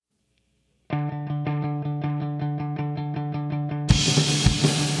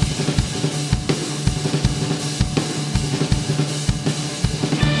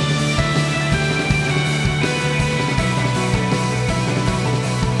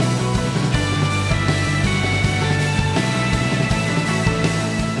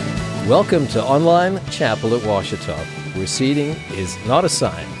Welcome to Online Chapel at Ouachita, where seating is not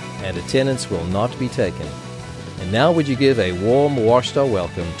assigned and attendance will not be taken. And now would you give a warm Ouachita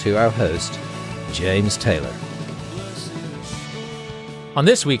welcome to our host, James Taylor. On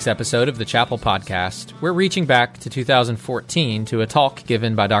this week's episode of the Chapel Podcast, we're reaching back to 2014 to a talk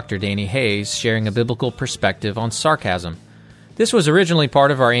given by Dr. Danny Hayes sharing a biblical perspective on sarcasm. This was originally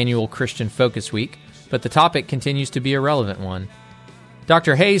part of our annual Christian Focus Week, but the topic continues to be a relevant one.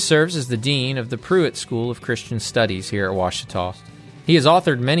 Dr. Hayes serves as the Dean of the Pruitt School of Christian Studies here at Ouachita. He has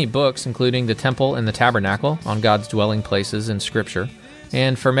authored many books, including The Temple and the Tabernacle on God's dwelling places in Scripture,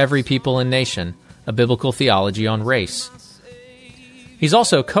 and From Every People and Nation, a biblical theology on race. He's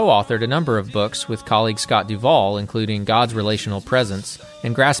also co-authored a number of books with colleague Scott Duvall, including God's Relational Presence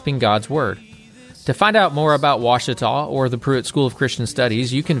and Grasping God's Word. To find out more about Ouachita or the Pruitt School of Christian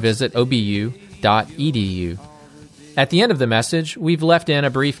Studies, you can visit obu.edu. At the end of the message, we've left in a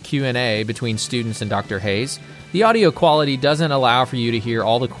brief Q&A between students and Dr. Hayes. The audio quality doesn't allow for you to hear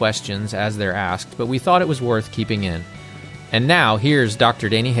all the questions as they're asked, but we thought it was worth keeping in. And now, here's Dr.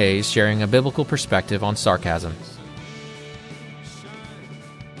 Danny Hayes sharing a biblical perspective on sarcasm.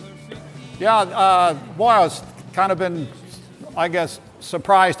 I was kind of been,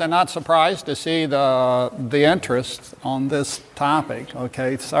 surprised and not surprised to see the interest on this topic,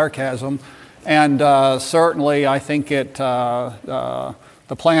 sarcasm. And certainly I think the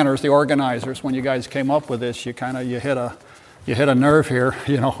planners, the organizers, when you guys came up with this, you hit a nerve here,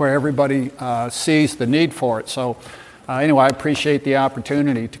 where everybody sees the need for it. So anyway, I appreciate the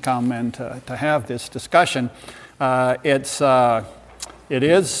opportunity to come and to have this discussion. It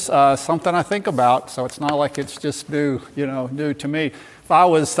is something I think about, so it's not like it's just new to me. If I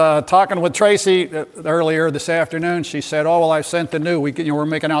was talking with Tracy earlier this afternoon, she said, I sent we're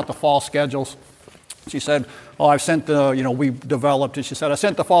making out the fall schedules. She said, I've sent we developed it. She said, I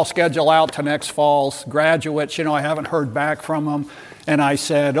sent the fall schedule out to next fall's graduates. I haven't heard back from them. And I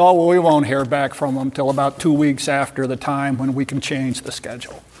said, we won't hear back from them till about 2 weeks after the time when we can change the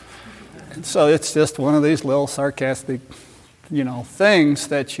schedule. And so it's just one of these little sarcastic things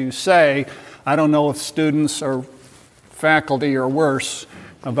that you say. I don't know if students or faculty or worse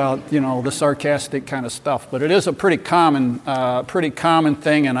about, the sarcastic kind of stuff, but it is a pretty common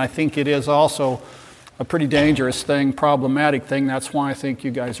thing, and I think it is also a pretty dangerous thing, problematic thing. That's why I think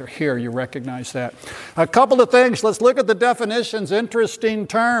you guys are here. You recognize that. A couple of things. Let's look at the definitions. Interesting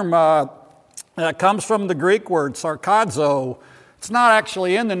term. That comes from the Greek word sarkazo. It's not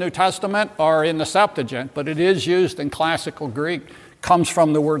actually in the New Testament or in the Septuagint, but it is used in classical Greek. Comes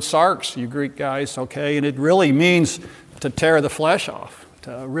from the word sarx, you Greek guys, and it really means to tear the flesh off,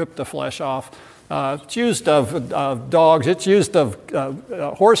 to rip the flesh off. It's used of dogs. It's used of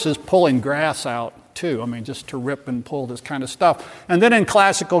horses pulling grass out too. Just to rip and pull this kind of stuff. And then in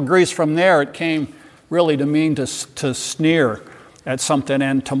classical Greece, from there, it came really to mean to sneer at something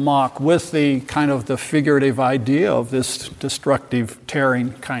and to mock, with the kind of the figurative idea of this destructive,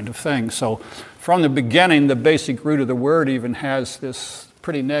 tearing kind of thing. So from the beginning, the basic root of the word even has this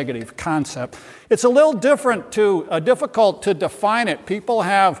pretty negative concept. It's a little difficult to define it. People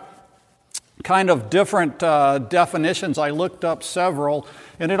have kind of different definitions. I looked up several,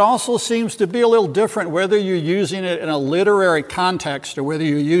 and it also seems to be a little different whether you're using it in a literary context or whether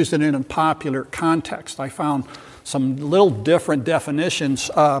you're using it in a popular context. I found some little different definitions.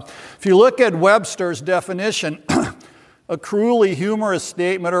 If you look at Webster's definition, a cruelly humorous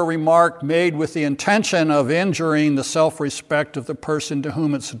statement or remark made with the intention of injuring the self-respect of the person to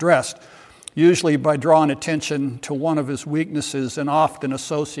whom it's addressed, usually by drawing attention to one of his weaknesses, and often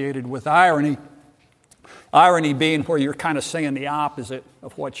associated with irony. Irony being where you're kind of saying the opposite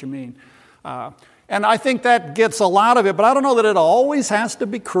of what you mean. And I think that gets a lot of it, but I don't know that it always has to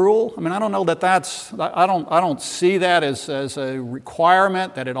be cruel. I don't know that I don't see that as a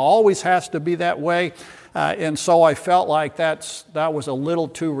requirement, that it always has to be that way. And so I felt like that was a little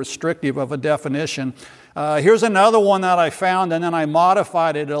too restrictive of a definition. Here's another one that I found, and then I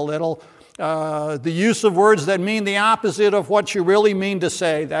modified it a little. The use of words that mean the opposite of what you really mean to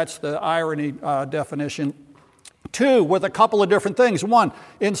say. That's the irony definition. 2, with a couple of different things. 1,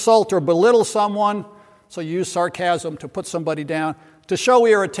 insult or belittle someone. So you use sarcasm to put somebody down. To show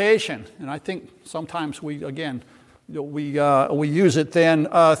irritation. And I think sometimes we use it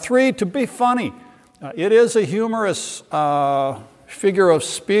then. 3, to be funny. It is a humorous figure of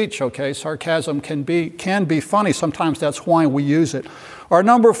speech, Sarcasm can be funny. Sometimes that's why we use it. Or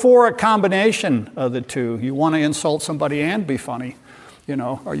number 4, a combination of the two. You want to insult somebody and be funny.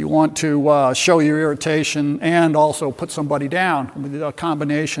 Or you want to show your irritation and also put somebody down. A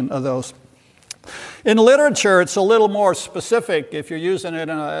combination of those. In literature, it's a little more specific if you're using it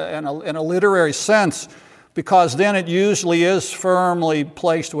in a literary sense, because then it usually is firmly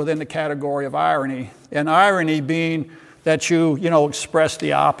placed within the category of irony. And irony being that you express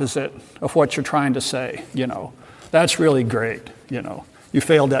the opposite of what you're trying to say. That's really great. You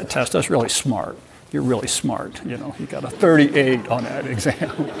failed that test. That's really smart. You're really smart. You got a 38 on that exam.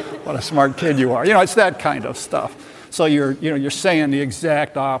 What a smart kid you are. It's that kind of stuff. So you're saying the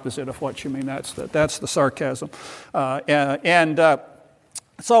exact opposite of what you mean. That's the sarcasm.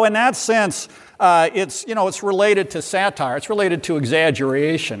 So in that sense, it's related to satire. It's related to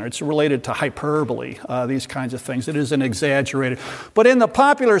exaggeration. It's related to hyperbole. These kinds of things. It isn't exaggerated. But in the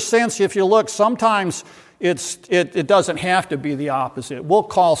popular sense, if you look, sometimes it doesn't have to be the opposite. We'll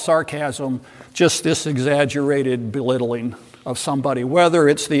call sarcasm just this exaggerated belittling of somebody, whether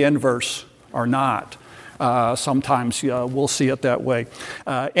it's the inverse or not. Sometimes we'll see it that way.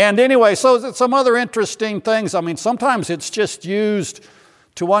 And anyway, so some other interesting things. Sometimes it's just used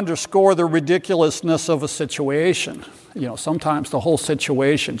to underscore the ridiculousness of a situation. Sometimes the whole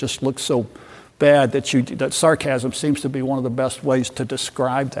situation just looks so bad that sarcasm seems to be one of the best ways to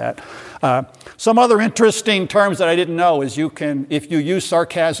describe that. Some other interesting terms that I didn't know is if you use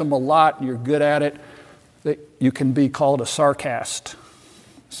sarcasm a lot and you're good at it, you can be called a sarcast.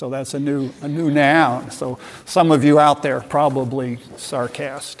 So that's a new noun. So some of you out there probably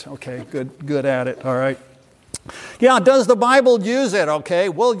sarcast. Okay, good at it. All right. Yeah, does the Bible use it? Okay.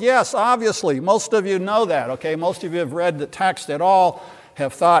 Well, yes, obviously. Most of you know that. Okay. Most of you have read the text at all,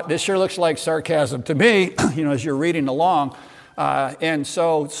 have thought this sure looks like sarcasm to me. As you're reading along, and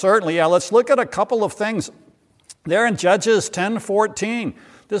so certainly, let's look at a couple of things there in Judges 10:14.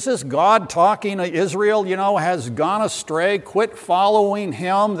 This is God talking to Israel, has gone astray, quit following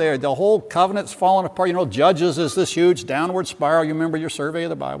him. The whole covenant's fallen apart. Judges is this huge downward spiral. You remember your survey of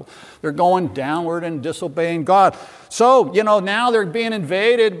the Bible. They're going downward and disobeying God. So, now they're being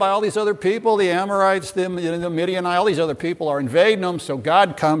invaded by all these other people. The Amorites, the Midianites, all these other people are invading them. So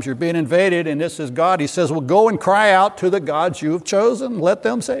God comes, you're being invaded, and this is God. He says, well, go and cry out to the gods you have chosen. Let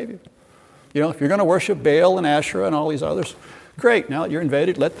them save you. If you're going to worship Baal and Asherah and all these others, great, now that you're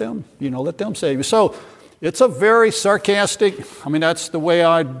invaded, let them save you. So it's a very sarcastic, that's the way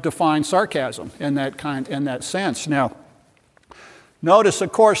I define sarcasm in that sense. Now, notice,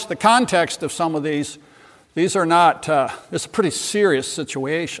 of course, the context of some of these are not, it's a pretty serious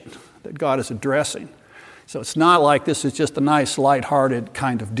situation that God is addressing. So it's not like this is just a nice, lighthearted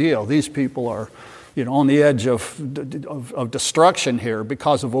kind of deal. These people are, on the edge of destruction here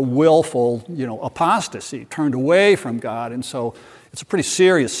because of a willful, apostasy, turned away from God. And so it's a pretty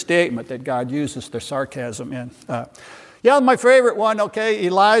serious statement that God uses their sarcasm in. My favorite one,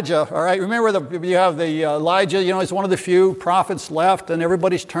 Elijah. All right, remember you have the Elijah, he's one of the few prophets left, and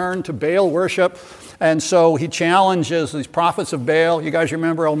everybody's turned to Baal worship. And so he challenges these prophets of Baal. You guys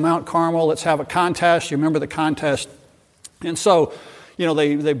remember on Mount Carmel, let's have a contest. You remember the contest. And so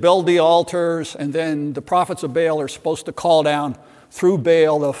they build the altars, and then the prophets of Baal are supposed to call down through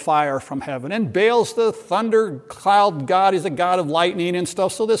Baal the fire from heaven. And Baal's the thunder cloud god. He's a god of lightning and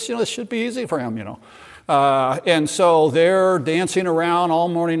stuff. So this should be easy for him, And so they're dancing around all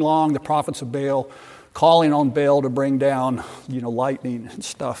morning long, the prophets of Baal, calling on Baal to bring down, lightning and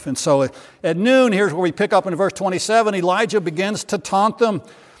stuff. And so at noon, here's where we pick up in verse 27, Elijah begins to taunt them.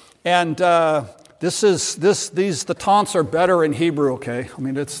 And the taunts are better in Hebrew, okay?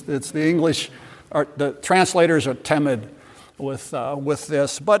 It's the English, the translators are timid with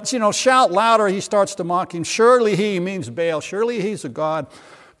this. But, shout louder, he starts to mock him. Surely he means Baal. Surely he's a god.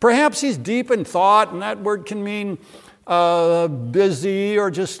 Perhaps he's deep in thought, and that word can mean busy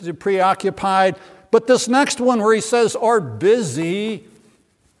or just preoccupied. But this next one where he says, or busy,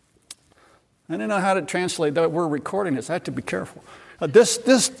 I don't know how to translate that. We're recording this. I have to be careful.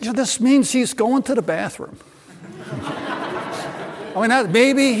 This means he's going to the bathroom.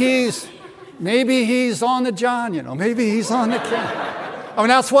 Maybe he's on the John, maybe he's on the King.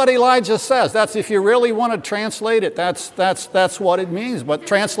 That's what Elijah says. That's, if you really want to translate it, that's what it means. But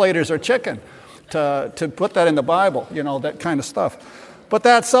translators are chicken to put that in the Bible, that kind of stuff. But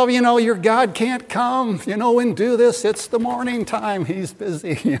that's so, your God can't come, and do this. It's the morning time. He's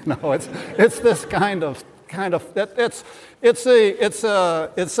busy, It's this kind of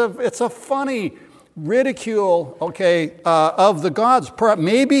it's a funny ridicule, of the gods.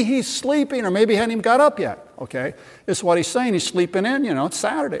 Maybe he's sleeping, or maybe he hadn't even got up yet. It's what he's saying. He's sleeping in. It's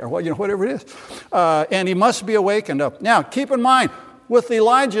Saturday or whatever it is, and he must be awakened up. Now, keep in mind with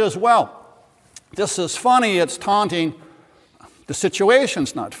Elijah as well. This is funny. It's taunting. The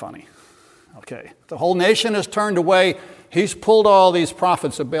situation's not funny. The whole nation is turned away. He's pulled all these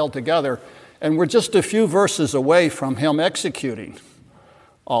prophets of Baal together. And we're just a few verses away from him executing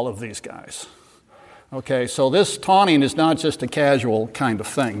all of these guys. Okay, so this taunting is not just a casual kind of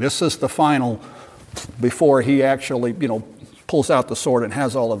thing. This is the final, before he actually, pulls out the sword and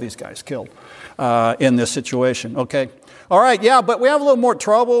has all of these guys killed in this situation. Okay, all right, yeah, but we have a little more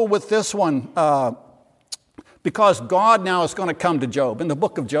trouble with this one because God now is going to come to Job. In the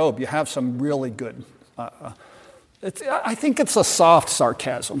book of Job, you have some really good, I think it's a soft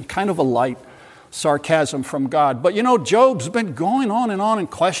sarcasm, kind of a light sarcasm from God. But Job's been going on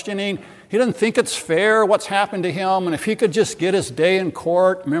and questioning. He doesn't think it's fair what's happened to him, and if he could just get his day in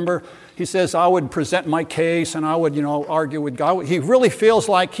court, remember, he says, I would present my case and I would, argue with God. He really feels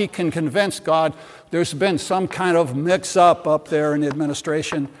like he can convince God there's been some kind of mix-up up there in the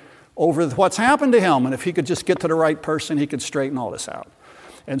administration over what's happened to him, and if he could just get to the right person, he could straighten all this out.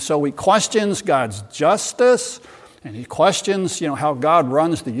 And so he questions God's justice, and he questions, how God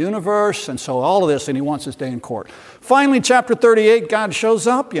runs the universe, and so all of this, and he wants his day in court. Finally, chapter 38, God shows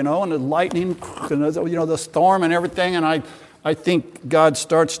up, and the lightning, the storm and everything, and I think God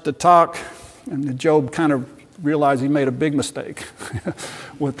starts to talk, and Job kind of realized he made a big mistake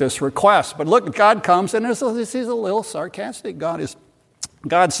with this request. But look, God comes, and he's a little sarcastic.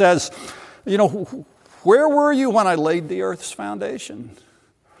 God says, where were you when I laid the earth's foundation?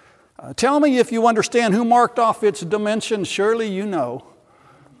 Tell me if you understand who marked off its dimensions. Surely you know.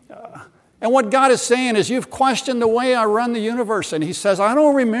 And what God is saying is, you've questioned the way I run the universe. And he says, I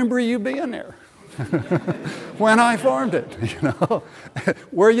don't remember you being there when I formed it.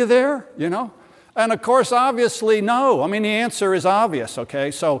 Were you there? And of course, obviously, no. I mean, the answer is obvious, okay?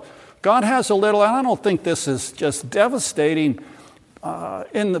 So God has a little, and I don't think this is just devastating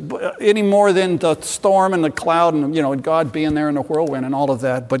any more than the storm and the cloud and God being there in the whirlwind and all of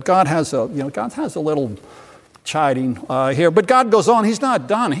that. But God has a little chiding here. But God goes on. He's not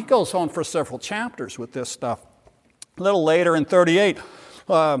done. He goes on for several chapters with this stuff. A little later in 38,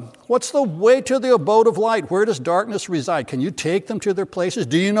 what's the way to the abode of light? Where does darkness reside? Can you take them to their places?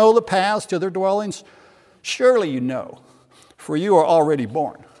 Do you know the paths to their dwellings? Surely you know, for you are already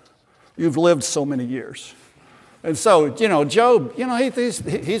born. You've lived so many years. And so, Job,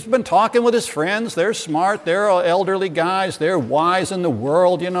 he's been talking with his friends. They're smart. They're elderly guys. They're wise in the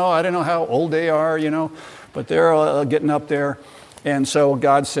world, I don't know how old they are, but they're getting up there. And so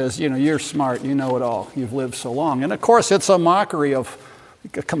God says, you're smart. You know it all. You've lived so long. And of course, it's a mockery of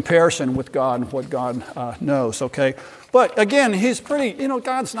a comparison with God and what God knows, okay? But again, he's pretty,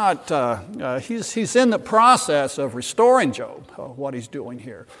 God's not, he's in the process of restoring Job, what he's doing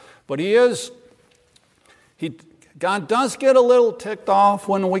here. But God does get a little ticked off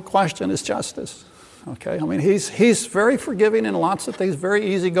when we question his justice. Okay, I mean, he's very forgiving in lots of things,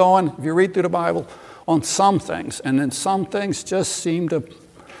 very easygoing, if you read through the Bible, on some things. And then some things just seem to,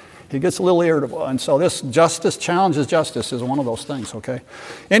 he gets a little irritable. And so this challenges justice is one of those things, okay?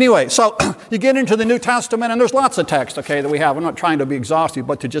 Anyway, so you get into the New Testament, and there's lots of text, okay, that we have. I'm not trying to be exhaustive,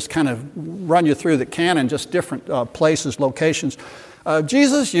 but to just kind of run you through the canon, just different places, locations.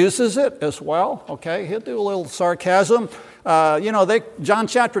 Jesus uses it as well, okay? He'll do a little sarcasm. John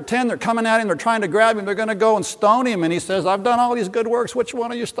chapter 10, they're coming at him, they're trying to grab him, they're going to go and stone him, and he says, I've done all these good works, which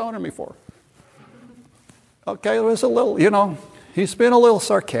one are you stoning me for? Okay, there's a little, he's been a little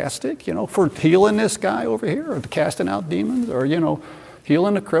sarcastic, for healing this guy over here, or casting out demons, or,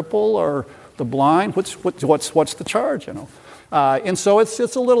 healing the cripple, or the blind. What's the charge, And so it's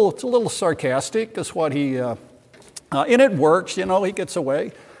a little sarcastic, is what he... and it works, he gets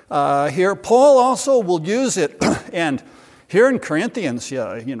away. Here, Paul also will use it, and here in Corinthians,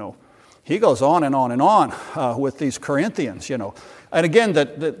 he goes on and on and on with these Corinthians, And again,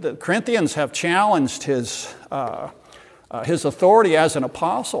 the Corinthians have challenged his authority as an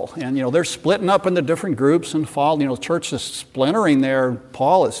apostle, and they're splitting up into different groups and the church is splintering there.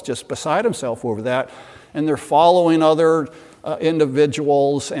 Paul is just beside himself over that, and they're following other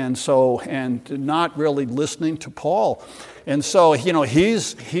individuals, and not really listening to Paul. And so,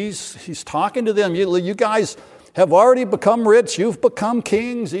 he's talking to them. You guys have already become rich. You've become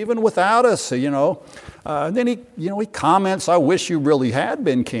kings even without us, And then he comments, I wish you really had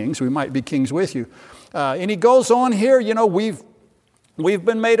been kings. We might be kings with you. And he goes on here, we've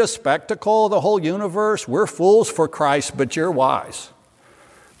been made a spectacle of the whole universe. We're fools for Christ, but you're wise.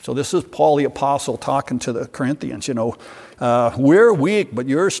 So this is Paul the Apostle talking to the Corinthians, we're weak, but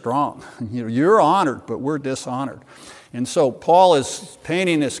you're strong. You're honored, but we're dishonored. And so Paul is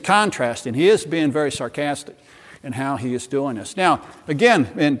painting this contrast, and he is being very sarcastic in how he is doing this. Now, again,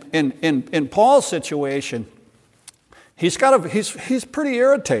 in Paul's situation, he's pretty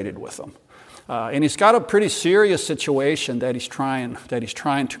irritated with them. And he's got a pretty serious situation that he's trying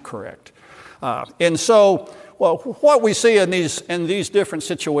to correct. And so, well, what we see in these different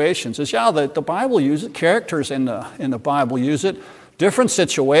situations is, the Bible uses it, characters in the Bible use it, different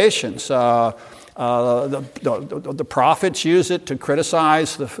situations. The prophets use it to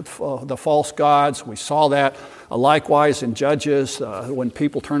criticize the false gods. We saw that likewise in Judges. When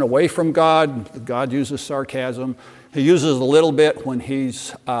people turn away from God, God uses sarcasm. He uses a little bit when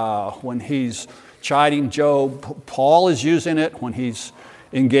he's chiding Job. Paul is using it when he's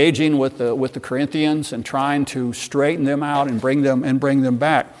engaging with the Corinthians and trying to straighten them out and bring them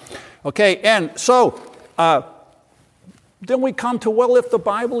back. Okay, and so then we come to, well, if the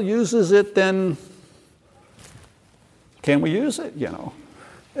Bible uses it, then can we use it?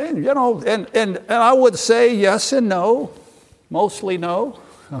 And I would say yes and no, mostly no.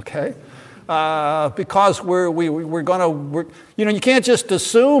 Okay. Because we're going to, you can't just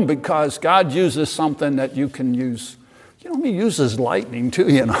assume because God uses something that you can use. He uses lightning too,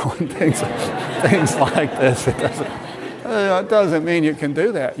 and things like this. It doesn't mean you can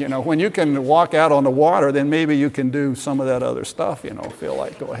do that. When you can walk out on the water, then maybe you can do some of that other stuff, feel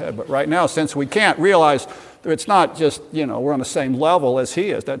like go ahead. But right now, since we can't realize that it's not just, we're on the same level as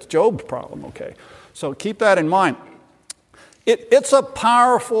he is, that's Job's problem, okay? So keep that in mind. It's a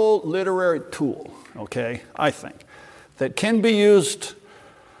powerful literary tool, okay, I think, that can be used,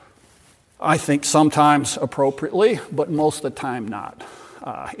 I think, sometimes appropriately, but most of the time not.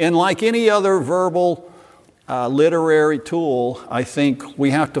 And like any other verbal literary tool, I think we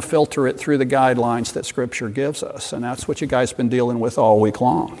have to filter it through the guidelines that Scripture gives us, and that's what you guys have been dealing with all week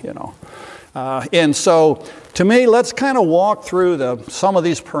long, And so, to me, let's kind of walk through some of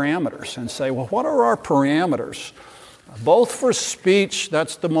these parameters and say, well, what are our parameters? Both for speech,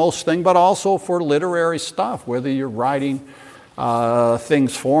 that's the most thing, but also for literary stuff, whether you're writing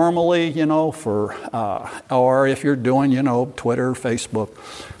things formally, or if you're doing, Twitter, Facebook,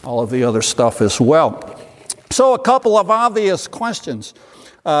 all of the other stuff as well. So a couple of obvious questions.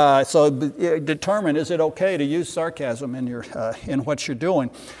 Determine, is it okay to use sarcasm in what you're doing?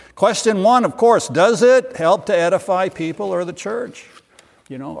 Question one, of course, does it help to edify people or the church?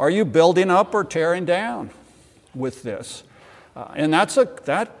 Are you building up or tearing down with this? And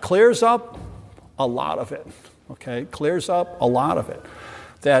that clears up a lot of it. Okay, clears up a lot of it.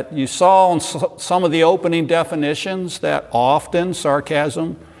 That you saw in some of the opening definitions that often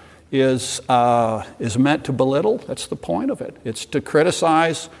sarcasm is meant to belittle. That's the point of it. It's to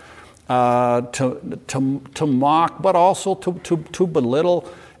criticize, to mock, but also to belittle.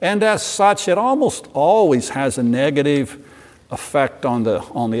 And as such, it almost always has a negative effect on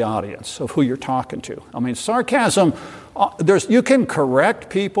the audience of who you're talking to. I mean, sarcasm, you can correct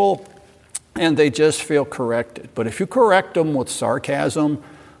people and they just feel corrected. But if you correct them with sarcasm,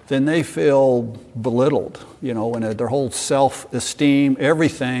 then they feel belittled, and their whole self-esteem,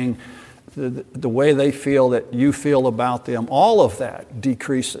 everything, the way they feel that you feel about them, all of that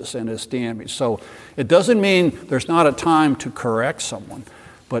decreases and is damaged. So it doesn't mean there's not a time to correct someone,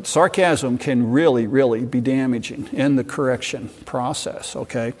 but sarcasm can really, really be damaging in the correction process,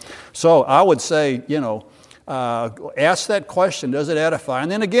 okay? So I would say, ask that question, does it edify? And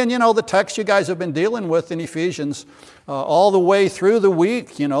then again, the text you guys have been dealing with in Ephesians all the way through the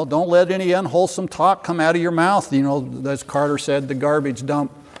week, don't let any unwholesome talk come out of your mouth. As Carter said, the garbage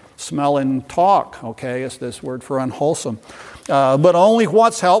dump smelling talk, okay, is this word for unwholesome. But only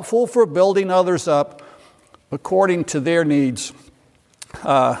what's helpful for building others up according to their needs.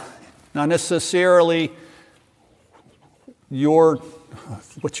 Not necessarily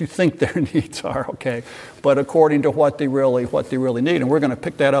what you think their needs are, okay, but according to what they really need. And we're going to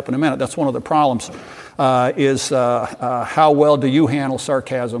pick that up in a minute. That's one of the problems, is how well do you handle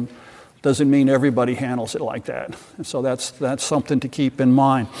sarcasm? Doesn't mean everybody handles it like that. And so that's something to keep in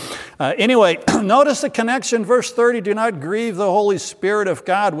mind. Anyway, notice the connection, verse 30, do not grieve the Holy Spirit of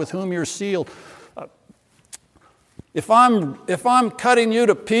God with whom you're sealed. If I'm cutting you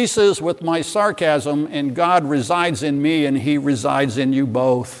to pieces with my sarcasm and God resides in me and He resides in you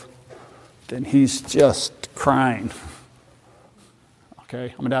both, then He's just crying.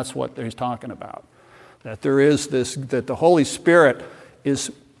 Okay? I mean, that's what He's talking about. That there is that the Holy Spirit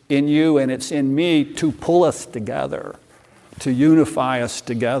is in you and it's in me to pull us together, to unify us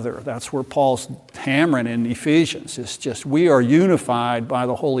together. That's where Paul's hammering in Ephesians. It's just we are unified by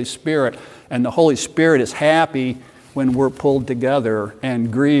the Holy Spirit, and the Holy Spirit is happy when we're pulled together and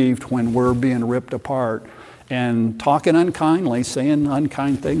grieved when we're being ripped apart. And talking unkindly, saying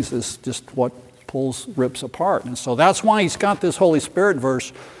unkind things is just what rips apart. And so that's why he's got this Holy Spirit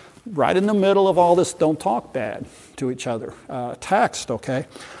verse right in the middle of all this don't talk bad to each other text, okay?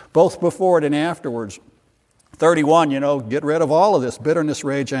 Both before it and afterwards. 31, get rid of all of this bitterness,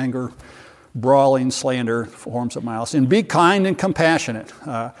 rage, anger, brawling, slander, forms of malice. And be kind and compassionate.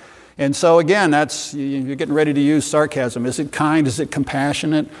 And so again, you're getting ready to use sarcasm. Is it kind? Is it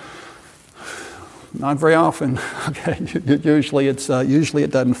compassionate? Not very often. Okay, usually it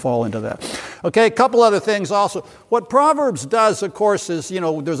doesn't fall into that. Okay, a couple other things also. What Proverbs does, of course, is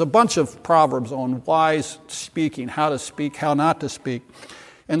there's a bunch of proverbs on wise speaking, how to speak, how not to speak,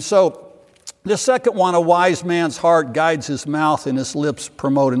 and so the second one, a wise man's heart guides his mouth, and his lips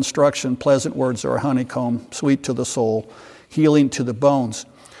promote instruction. Pleasant words are a honeycomb, sweet to the soul, healing to the bones.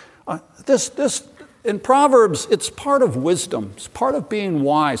 This. In Proverbs, it's part of wisdom. It's part of being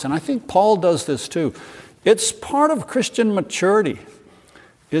wise. And I think Paul does this too. It's part of Christian maturity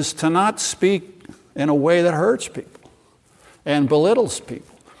is to not speak in a way that hurts people and belittles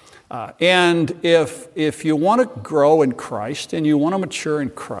people. And if you want to grow in Christ and you want to mature in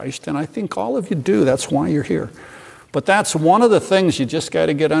Christ, and I think all of you do, that's why you're here. But that's one of the things you just got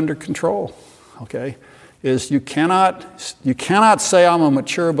to get under control, okay? Is you cannot say I'm a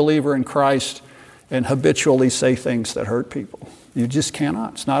mature believer in Christ and habitually say things that hurt people. You just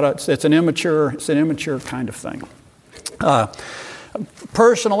cannot. It's an immature kind of thing.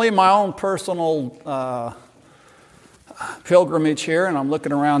 Personally, my own personal pilgrimage here, and I'm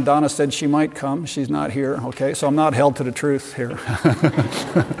looking around. Donna said she might come. She's not here. Okay, so I'm not held to the truth here.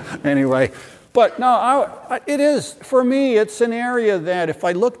 Anyway, but no, it is for me. It's an area that if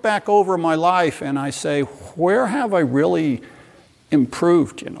I look back over my life and I say, where have I really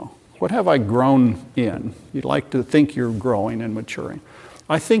improved? What have I grown in? You'd like to think you're growing and maturing.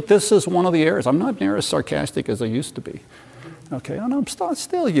 I think this is one of the areas. I'm not near as sarcastic as I used to be. Okay, and I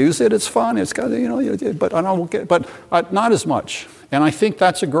still use it. It's fun. It's got but I don't get. But not as much. And I think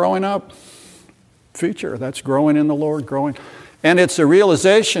that's a growing up feature. That's growing in the Lord, growing, and it's a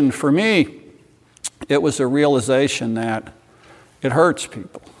realization for me. It was a realization that it hurts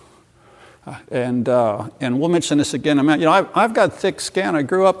people. And we'll mention this again in a minute. I've got thick skin. I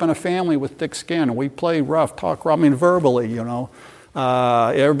grew up in a family with thick skin, and we play rough, talk rough. I mean, verbally,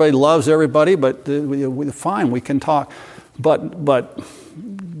 everybody loves everybody, but we're fine. We can talk. But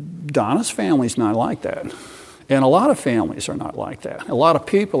Donna's family's not like that, and a lot of families are not like that. A lot of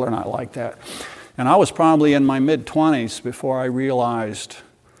people are not like that. And I was probably in my mid-20s before I realized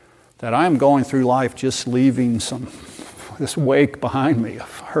that I'm going through life just leaving this wake behind me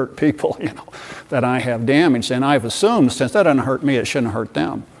of hurt people, that I have damaged. And I've assumed since that doesn't hurt me, it shouldn't hurt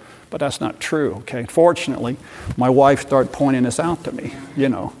them. But that's not true, okay? Fortunately, my wife started pointing this out to me,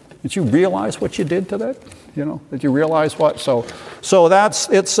 Did you realize what you did to that? Did you realize what? So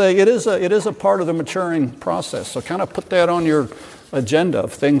it is a part of the maturing process. So kind of put that on your agenda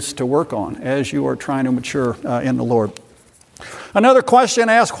of things to work on as you are trying to mature in the Lord. Another question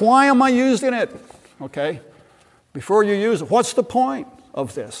asked, why am I using it? Okay? Before you use it, what's the point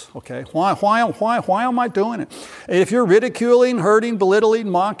of this? Okay, why am I doing it? If you're ridiculing, hurting, belittling,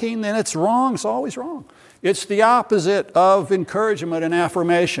 mocking, then it's wrong. It's always wrong. It's the opposite of encouragement and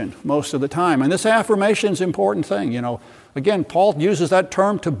affirmation most of the time. And this affirmation is an important thing. Again, Paul uses that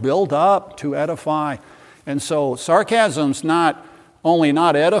term to build up, to edify. And so sarcasm's not only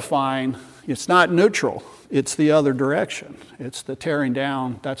not edifying, it's not neutral. It's the other direction. It's the tearing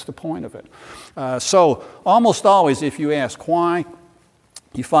down. That's the point of it. So almost always, if you ask why,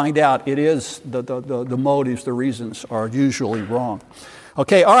 you find out it is the motives, the reasons are usually wrong.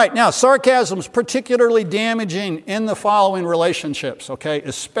 Okay, all right. Now, sarcasm is particularly damaging in the following relationships, okay,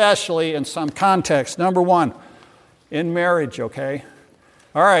 especially in some contexts. Number one, in marriage, okay.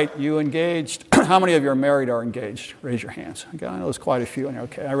 All right, you engaged. How many of you are married or engaged? Raise your hands. Okay, I know there's quite a few in here.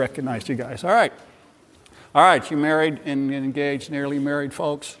 Okay, I recognized you guys. All right. All right, you married and engaged, nearly married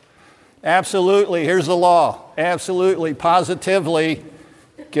folks? Absolutely, here's the law. Absolutely, positively,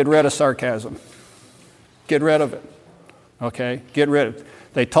 get rid of sarcasm. Get rid of it. Okay, get rid of it.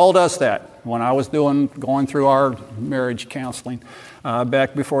 They told us that when I was going through our marriage counseling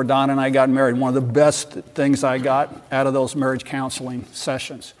back before Don and I got married. One of the best things I got out of those marriage counseling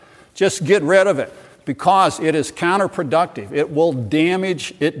sessions. Just get rid of it. Because it is counterproductive.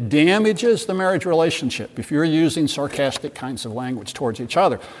 It damages the marriage relationship if you're using sarcastic kinds of language towards each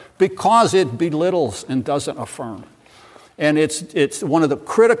other, because it belittles and doesn't affirm. And it's one of the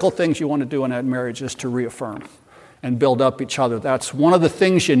critical things you want to do in that marriage is to reaffirm and build up each other. That's one of the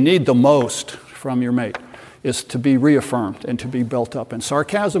things you need the most from your mate, is to be reaffirmed and to be built up. And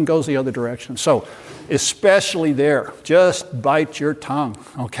sarcasm goes the other direction. So especially there, just bite your tongue,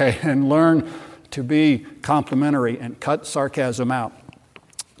 okay, and learn to be complimentary and cut sarcasm out.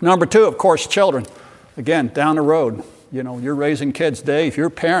 Number two, of course, children. Again, down the road, you're raising kids. If you're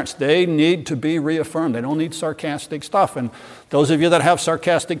parents, they need to be reaffirmed. They don't need sarcastic stuff. And those of you that have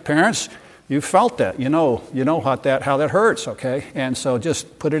sarcastic parents, You felt that. You know how that hurts, okay? And so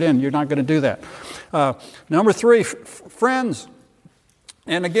just put it in. You're not going to do that. Number 3, friends.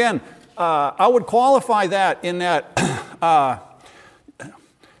 And again, I would qualify that in that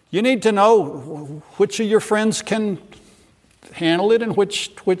you need to know which of your friends can handle it and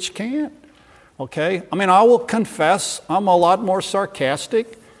which can't. Okay? I mean, I will confess I'm a lot more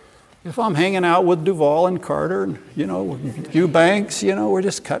sarcastic if I'm hanging out with Duvall and Carter and, Eubanks, we're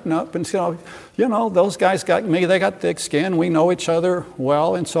just cutting up and, those guys got me, they got thick skin, we know each other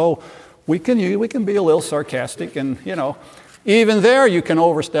well, and so we can be a little sarcastic and, even there you can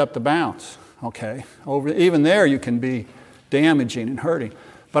overstep the bounds, okay? Even there you can be damaging and hurting.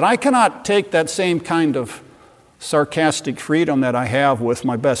 But I cannot take that same kind of sarcastic freedom that I have with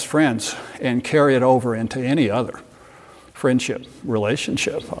my best friends and carry it over into any other friendship,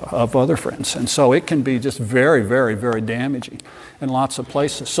 relationship of other friends. And so it can be just very, very, very damaging in lots of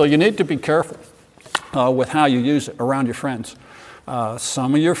places. So you need to be careful with how you use it around your friends.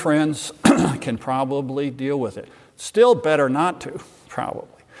 Some of your friends can probably deal with it. Still better not to, probably.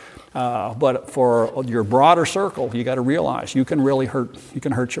 But for your broader circle, you got to realize you can really hurt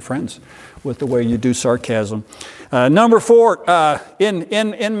your friends with the way you do sarcasm. Number 4,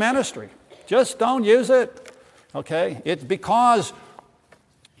 in ministry, just don't use it. Okay, it's because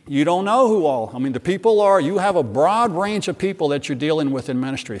you don't know who all. I mean, the people you have a broad range of people that you're dealing with in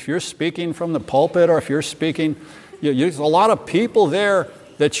ministry. If you're speaking from the pulpit or if you're speaking, there's a lot of people there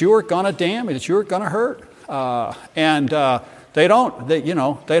that you are going to damage, that you're going to hurt. They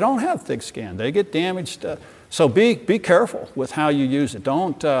don't have thick skin. They get damaged. So be careful with how you use it.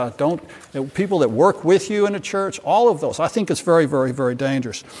 Don't people that work with you in the church, all of those. I think it's very, very, very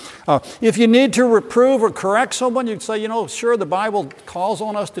dangerous. If you need to reprove or correct someone, you'd say, sure, the Bible calls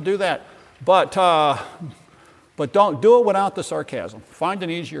on us to do that, but don't do it without the sarcasm. Find an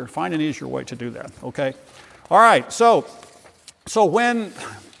easier way to do that. Okay. All right. So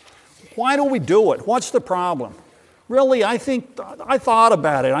why do we do it? What's the problem? Really, I thought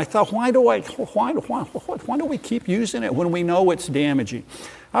about it. I thought, why do we keep using it when we know it's damaging?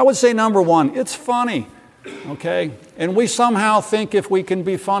 I would say number 1, it's funny, okay? And we somehow think if we can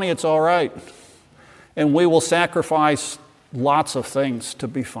be funny, it's all right. And we will sacrifice lots of things to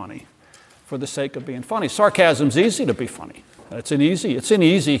be funny for the sake of being funny. Sarcasm's easy to be funny. It's an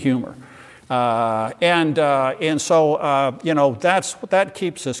easy humor. And so that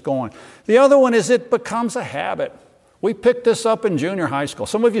keeps us going. The other one is it becomes a habit. We picked this up in junior high school.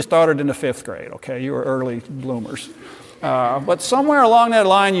 Some of you started in the 5th grade, okay? You were early bloomers. But somewhere along that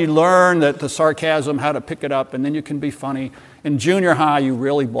line, you learn that the sarcasm, how to pick it up, and then you can be funny. In junior high, you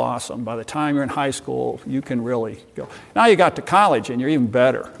really blossom. By the time you're in high school, you can really go. Now you got to college, and you're even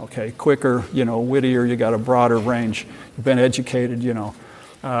better, okay? Quicker, wittier, you got a broader range. You've been educated,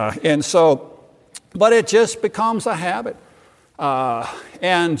 and so, but it just becomes a habit.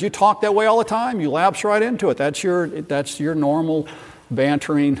 And you talk that way all the time. You lapse right into it. That's your normal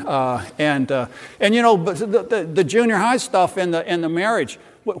bantering. But the junior high stuff in the marriage.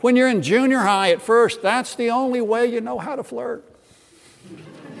 When you're in junior high at first, that's the only way you know how to flirt.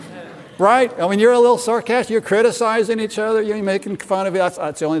 Right? I mean, you're a little sarcastic. You're criticizing each other. You're making fun of it.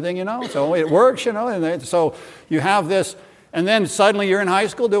 That's the only thing you know. So it works, And so you have this, and then suddenly you're in high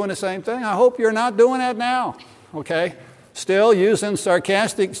school doing the same thing. I hope you're not doing that now. Okay. Still using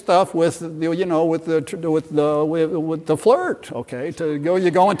sarcastic stuff with the flirt, okay?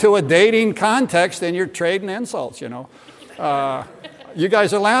 You go into a dating context and you're trading insults, You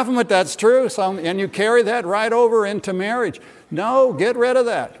guys are laughing, but that's true. And you carry that right over into marriage. No, get rid of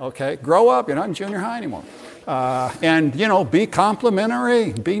that, okay? Grow up. You're not in junior high anymore. Be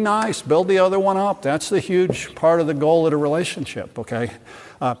complimentary, be nice, build the other one up. That's the huge part of the goal of the relationship, okay?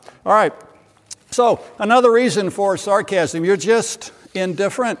 All right. So, another reason for sarcasm, you're just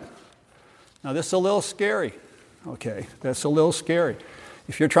indifferent. Now, this is a little scary, okay? That's a little scary.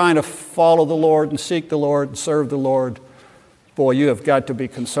 If you're trying to follow the Lord and seek the Lord and serve the Lord, boy, you have got to be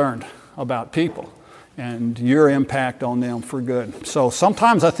concerned about people and your impact on them for good. So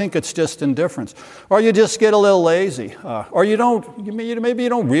sometimes I think it's just indifference. Or you just get a little lazy. Or maybe you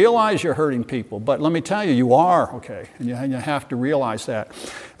don't realize you're hurting people. But let me tell you, you are, okay? And you have to realize that.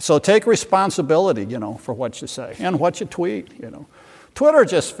 So take responsibility, for what you say and what you tweet, Twitter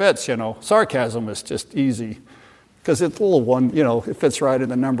just fits, Sarcasm is just easy. Because it's a little one, it fits right in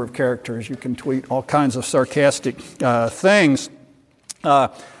the number of characters. You can tweet all kinds of sarcastic things.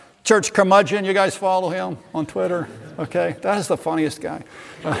 Church Curmudgeon, you guys follow him on Twitter? Okay, that is the funniest guy.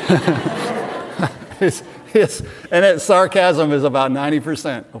 And sarcasm is about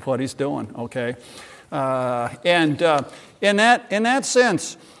 90% of what he's doing, okay? In that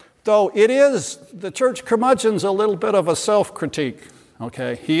sense, though it is, the church curmudgeon's a little bit of a self-critique,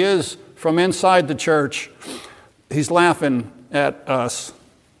 okay? He is, from inside the church, he's laughing at us,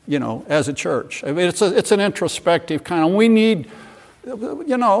 as a church. I mean, it's an introspective kind of, we need,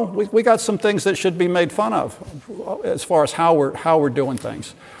 we got some things that should be made fun of as far as how we're doing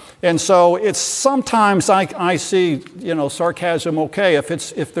things. And so it's sometimes I see, sarcasm okay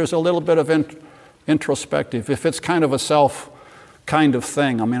if there's a little bit of introspective, if it's kind of a self kind of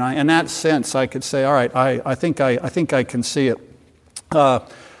thing. I mean, in that sense, I could say, all right, I think I can see it.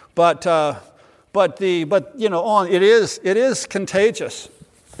 But it is contagious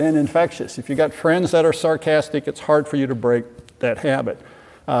and infectious. If you got friends that are sarcastic, it's hard for you to break that habit.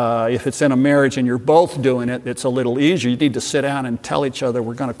 If it's in a marriage and you're both doing it, it's a little easier. You need to sit down and tell each other,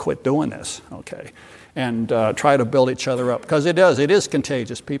 we're going to quit doing this, okay? And try to build each other up. Because it is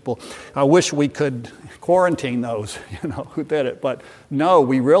contagious. People, I wish we could quarantine those, who did it. But no,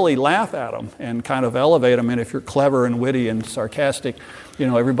 we really laugh at them and kind of elevate them. And if you're clever and witty and sarcastic,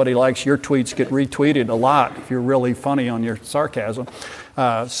 everybody likes your tweets get retweeted a lot if you're really funny on your sarcasm.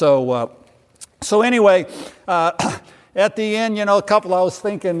 So anyway, at the end, I was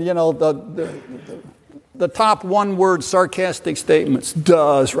thinking, the top one-word sarcastic statements,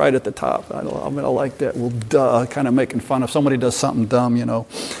 duh, is right at the top. I like that. Well, duh, kind of making fun of somebody does something dumb,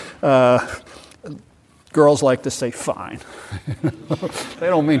 Girls like to say fine. They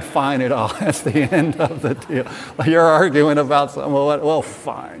don't mean fine at all. That's the end of the deal. You're arguing about something. Well,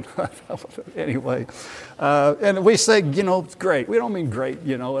 fine. Anyway, and we say, great. We don't mean great,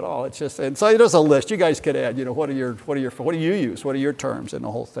 at all. It's just, and so there's a list. You guys could add, what do you use? What are your terms in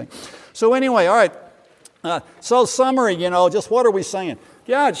the whole thing? So anyway, all right. So summary, just what are we saying?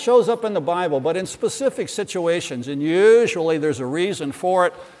 Yeah, it shows up in the Bible, but in specific situations, and usually there's a reason for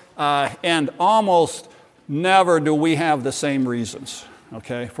it, and almost never do we have the same reasons,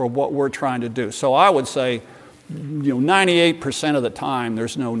 okay, for what we're trying to do. So I would say, 98% of the time,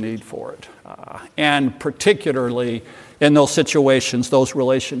 there's no need for it. And particularly in those situations, those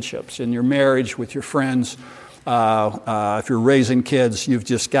relationships, in your marriage, with your friends, if you're raising kids, you've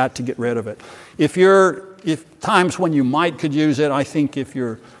just got to get rid of it. If times when you could use it, I think if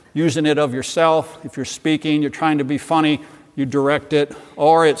you're using it of yourself, if you're speaking, you're trying to be funny, you direct it,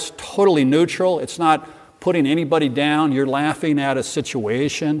 or it's totally neutral. It's not putting anybody down. You're laughing at a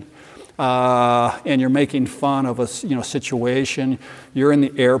situation, and you're making fun of a situation. You're in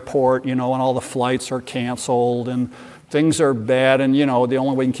the airport, and all the flights are canceled, and things are bad, and the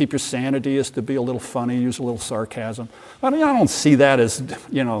only way you can keep your sanity is to be a little funny, use a little sarcasm. I don't see that as,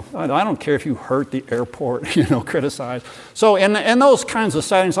 I don't care if you hurt the airport, criticize. So in those kinds of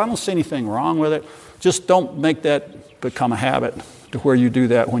settings, I don't see anything wrong with it. Just don't make that become a habit to where you do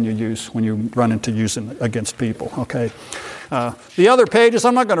that when you run into using against people, okay? The other pages,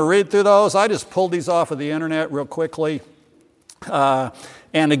 I'm not going to read through those. I just pulled these off of the internet real quickly.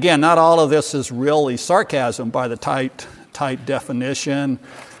 And again, not all of this is really sarcasm by the tight definition,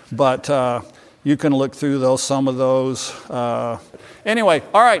 but you can look through some of those. Anyway,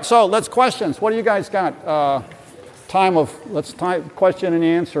 all right, so let's questions. What do you guys got? Let's question and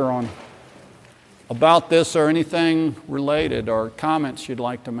answer on about this or anything related or comments you'd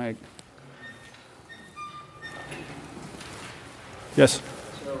like to make. Yes?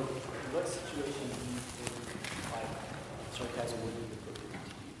 So, what situation do you think sarcasm would be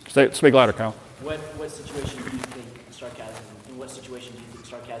appropriate? Speak louder, Kyle. What situation do you think sarcasm, in what situation do you think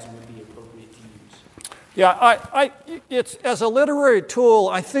sarcasm would be appropriate to use? Yeah, it's as a literary tool,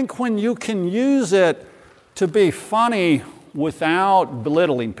 I think when you can use it to be funny without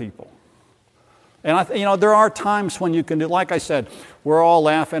belittling people. And there are times when you can do, like I said, we're all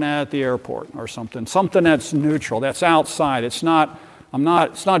laughing at the airport or something that's neutral, that's outside. It's not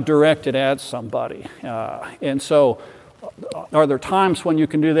directed at somebody. And so, are there times when you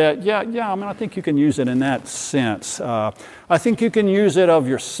can do that? Yeah. I think you can use it in that sense. I think you can use it of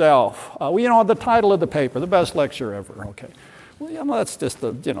yourself. The title of the paper, the best lecture ever. Okay. Well, that's just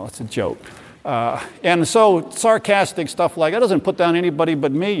it's a joke. And so sarcastic stuff like that doesn't put down anybody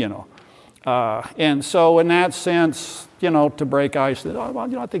but me. And so in that sense, to break ice,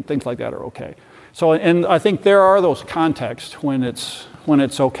 I think things like that are okay. So, and I think there are those contexts when it's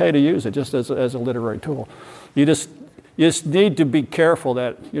okay to use it just as a literary tool. You just need to be careful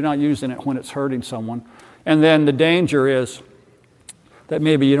that you're not using it when it's hurting someone. And then the danger is that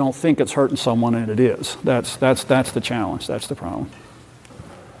maybe you don't think it's hurting someone and it is. That's the challenge. That's the problem.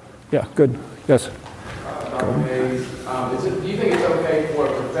 Yeah, good. Yes. Do you think it's okay for a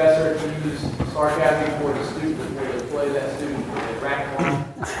professor to use sarcasm for the student before they play that student with a racquetball?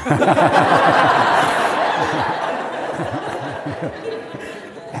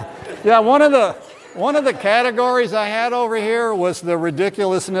 Yeah, one of the categories I had over here was the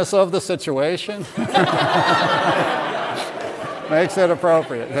ridiculousness of the situation. Makes it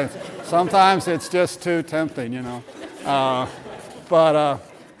appropriate. Sometimes it's just too tempting, No, but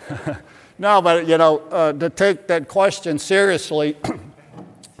to take that question seriously,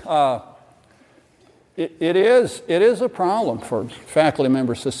 it is a problem for faculty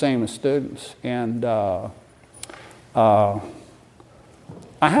members the same as students, and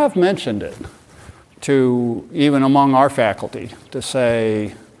I have mentioned it to even among our faculty to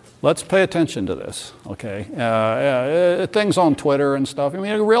say, let's pay attention to this, okay? Things on Twitter and stuff. I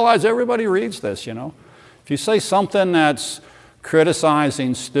mean, you realize everybody reads this, If you say something that's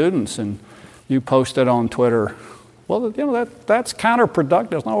criticizing students and you post it on Twitter, well, that's counterproductive.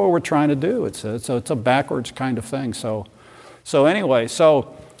 That's not what we're trying to do. It's a backwards kind of thing. So anyway,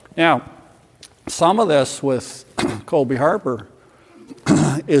 now some of this with Colby Harper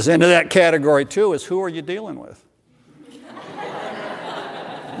is into that category too. Is who are you dealing with?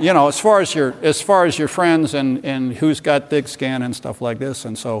 As far as your friends and who's got thick skin and stuff like this.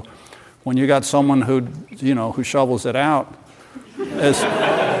 And so when you got someone who shovels it out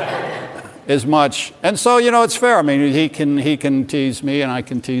as much, and so it's fair. I mean, he can tease me and I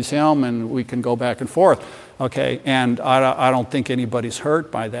can tease him and we can go back and forth. Okay, and I don't think anybody's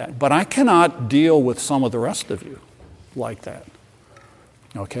hurt by that. But I cannot deal with some of the rest of you like that.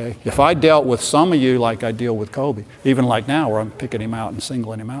 Okay, if I dealt with some of you like I deal with Colby, even like now where I'm picking him out and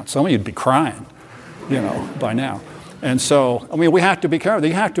singling him out, some of you'd be crying, by now. And so, I mean, we have to be careful.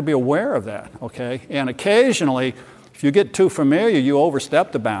 You have to be aware of that, okay? And occasionally, if you get too familiar, you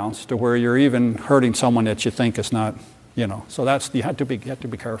overstep the bounds to where you're even hurting someone that you think is not, So you have to be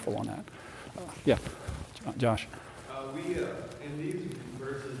careful on that. Yeah, Josh. In these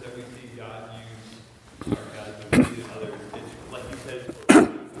verses that we see God use sarcasm to others, it's like you said.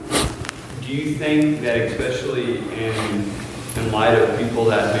 Do you think that, especially in light of people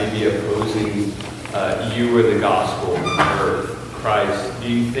that may be opposing you or the gospel or Christ, do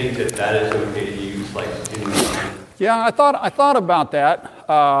you think that is okay to use like in? Yeah, I thought about that.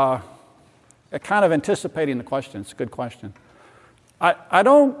 Kind of anticipating the question. It's a good question. I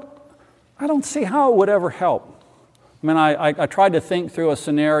don't see how it would ever help. I mean, I tried to think through a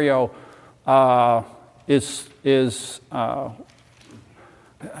scenario. If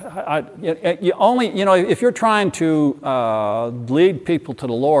you're trying to lead people to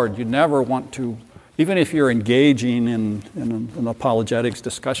the Lord, you never want to, even if you're engaging in an apologetics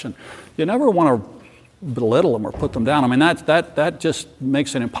discussion, you never want to belittle them or put them down. I mean, that just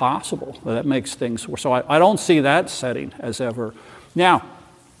makes it impossible. That makes things worse. So I don't see that setting as ever. Now,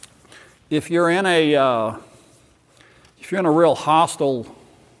 if you're in a real hostile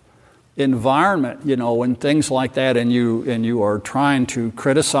environment, and things like that, and you are trying to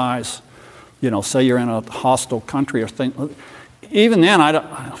criticize, say you're in a hostile country or thing, even then,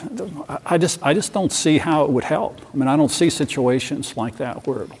 I just don't see how it would help. I mean, I don't see situations like that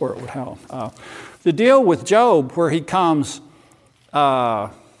where it would help. The deal with Job, where he comes, I'm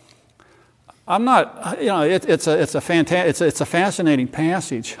not, it's a fascinating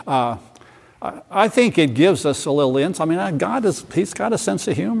passage. I think it gives us a little insight. I mean, he's got a sense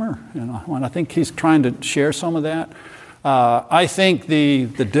of humor, and I think he's trying to share some of that. I think the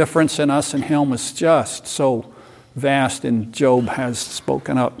difference in us and him is just so vast, and Job has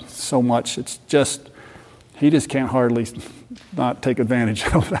spoken up so much. It's just, he just can't hardly not take advantage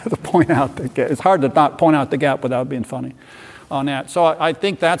of that, to point out the gap. It's hard to not point out the gap without being funny on that. So I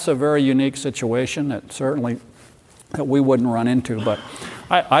think that's a very unique situation that we wouldn't run into, but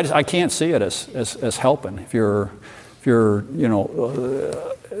I can't see it as helping. If you're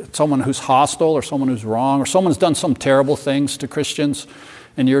someone who's hostile or someone who's wrong or someone's done some terrible things to Christians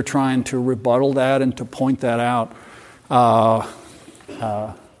and you're trying to rebuttal that and to point that out,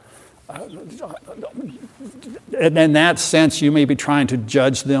 and in that sense you may be trying to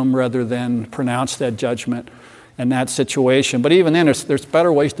judge them rather than pronounce that judgment in that situation. But even then, there's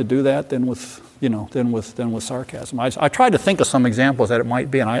better ways to do that than with sarcasm. I tried to think of some examples that it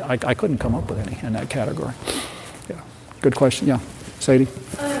might be, and I couldn't come up with any in that category. Yeah, good question. Yeah, Sadie.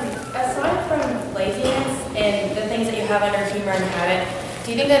 Aside from laziness and the things that you have under humor and habit,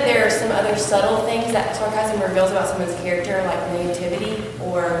 do you think that there are some other subtle things that sarcasm reveals about someone's character, like negativity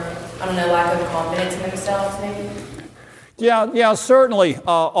or, lack of confidence in themselves, maybe? Yeah, certainly.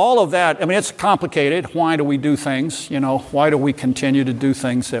 All of that, I mean, it's complicated. Why do we do things? Why do we continue to do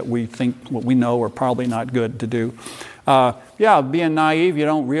things that we think, what we know are probably not good to do? Being naive, you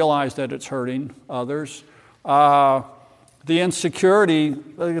don't realize that it's hurting others. The insecurity,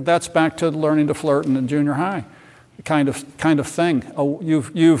 that's back to learning to flirt in the junior high. kind of thing.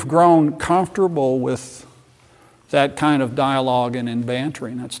 You've grown comfortable with that kind of dialogue and in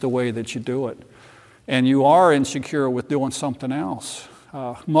bantering. That's the way that you do it. And you are insecure with doing something else.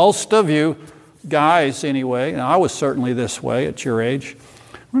 Most of you guys anyway, and I was certainly this way at your age,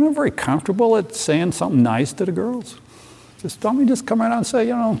 we're not very comfortable at saying something nice to the girls. Just come right out and say,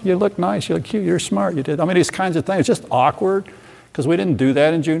 you look nice, you look cute, you're smart, you did. These kinds of things. It's just awkward because we didn't do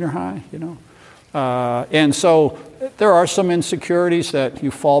that in junior high, And so there are some insecurities that you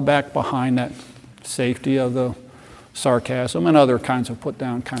fall back behind that safety of the sarcasm and other kinds of put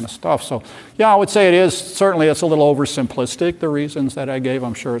down kind of stuff. So I would say it's a little oversimplistic, the reasons that I gave.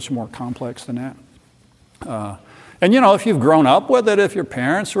 I'm sure it's more complex than that. And if you've grown up with it, if your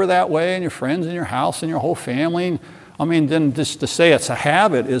parents were that way and your friends in your house and your whole family, then just to say it's a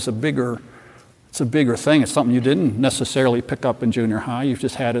habit is a bigger thing. It's something you didn't necessarily pick up in junior high. You've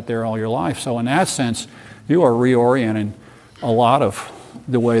just had it there all your life. So in that sense, you are reorienting a lot of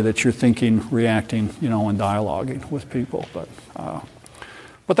the way that you're thinking, reacting, and dialoguing with people.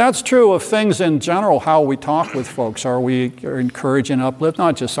 But that's true of things in general, how we talk with folks. Are we encouraging, uplift,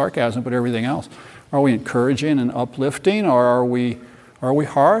 not just sarcasm, but everything else? Are we encouraging and uplifting, or are we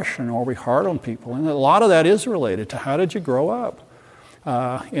harsh, and are we hard on people? And a lot of that is related to how did you grow up?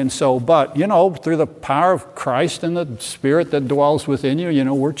 Through the power of Christ and the Spirit that dwells within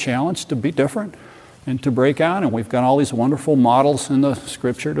you, we're challenged to be different and to break out. And we've got all these wonderful models in the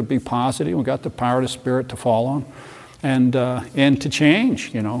Scripture to be positive. We've got the power of the Spirit to fall on and to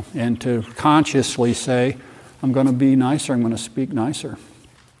change, and to consciously say, I'm going to be nicer, I'm going to speak nicer.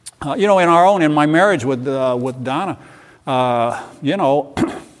 In my marriage with Donna, I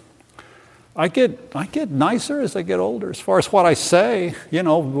get nicer as I get older as far as what I say.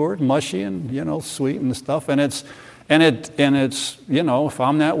 We're mushy and sweet and stuff, and it's if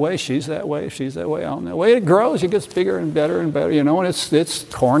I'm that way, she's that way. If she's that way, I'm that way. It grows. It gets bigger and better and better. And it's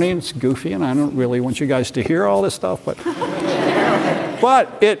corny and it's goofy, and I don't really want you guys to hear all this stuff, but.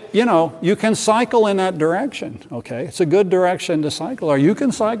 But you can cycle in that direction, okay? It's a good direction to cycle, or you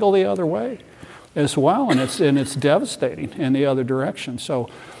can cycle the other way as well, and it's devastating in the other direction. So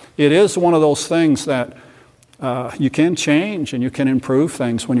it is one of those things that you can change and you can improve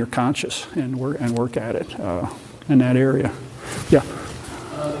things when you're conscious and work at it in that area. Yeah.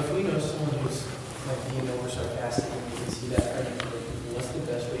 If we know someone who's being more sarcastic and you can see that right in front of you, what's the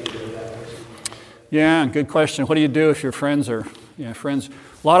best way to do that person? Yeah, good question. What do you do if your friends are friends?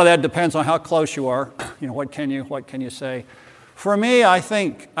 A lot of that depends on how close you are. What can you say? For me, I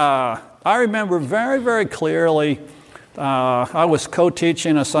think I remember very, very clearly. I was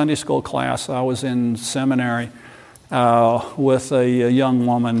co-teaching a Sunday school class. I was in seminary with a young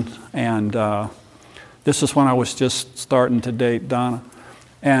woman, and this is when I was just starting to date Donna.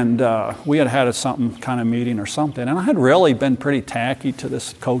 And we had a something kind of meeting or something, and I had really been pretty tacky to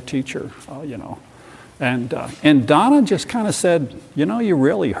this co-teacher, And Donna just kind of said, you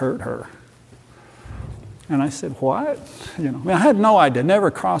really hurt her. And I said, what? I had no idea. It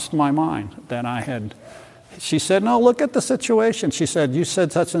never crossed my mind that I had. She said, no, look at the situation. She said, you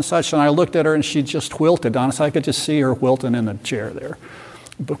said such and such. And I looked at her and she just wilted. Honestly, I could just see her wilting in the chair there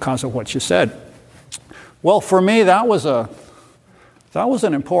because of what she said. Well, for me, that was an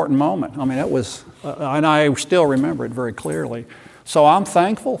important moment. it was, and I still remember it very clearly. So I'm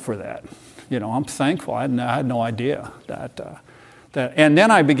thankful for that. I'm thankful. I had no idea that. And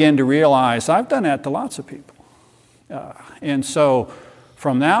then I began to realize I've done that to lots of people. And so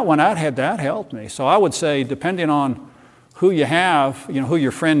from that one, that helped me. So I would say, depending on who you have, who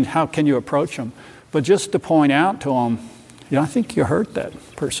your friend, how can you approach them? But just to point out to them, I think you hurt that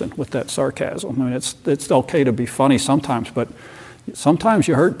person with that sarcasm. It's okay to be funny sometimes, but sometimes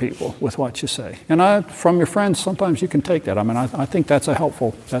you hurt people with what you say. And from your friends, sometimes you can take that. I think that's a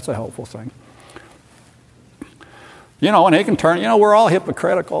helpful thing. And they can turn, we're all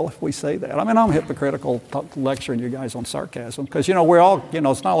hypocritical if we say that. I'm hypocritical lecturing you guys on sarcasm because, we're all,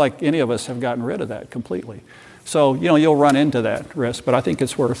 it's not like any of us have gotten rid of that completely. So, you'll run into that risk, but I think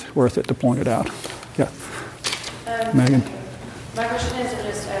it's worth it to point it out. Yeah. Megan? My question is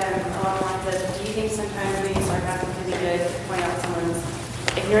just along the lines of, do you think sometimes being sarcastic can be good to point out someone's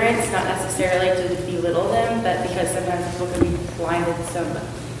ignorance, not necessarily to belittle them, but because sometimes people can be blinded so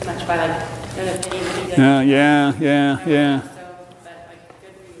much by an opinion. Yeah. So, but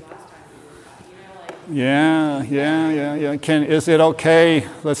good for you last time. Yeah. Is it okay?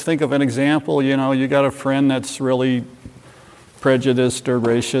 Let's think of an example. You got a friend that's really prejudiced or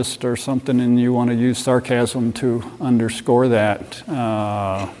racist or something, and you want to use sarcasm to underscore that.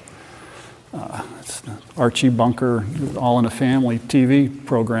 Archie Bunker, All in the Family TV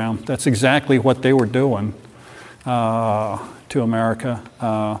program. That's exactly what they were doing. to America.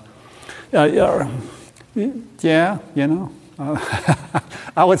 Yeah, you know.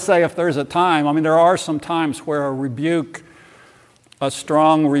 I would say if there's a time, I mean, there are some times where a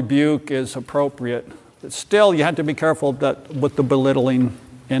strong rebuke is appropriate. Still, you have to be careful with the belittling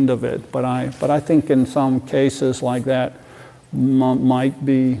end of it. But I think in some cases like that might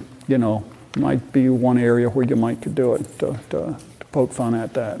be one area where you might do it to poke fun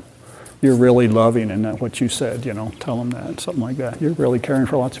at that. You're really loving, and that what you said, tell them that, something like that. You're really caring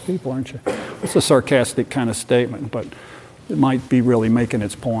for lots of people, aren't you? It's a sarcastic kind of statement, but it might be really making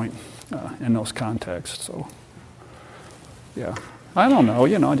its point in those contexts. So, yeah, I don't know.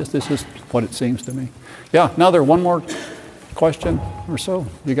 This is what it seems to me. Yeah, one more question or so.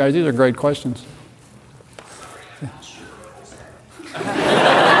 You guys, these are great questions.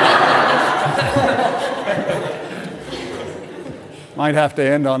 Might have to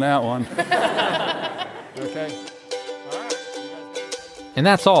end on that one. Okay. All right. And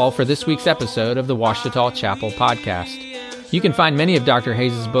that's all for this week's episode of the Ouachita Chapel Podcast. You can find many of Dr.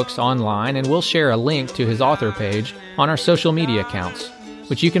 Hayes' books online, and we'll share a link to his author page on our social media accounts,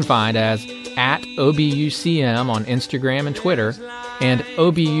 which you can find as @OBUCM on Instagram and Twitter, and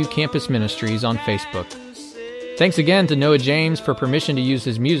OBU Campus Ministries on Facebook. Thanks again to Noah James for permission to use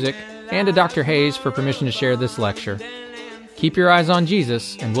his music, and to Dr. Hayes for permission to share this lecture. Keep your eyes on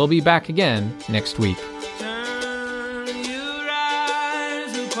Jesus, and we'll be back again next week.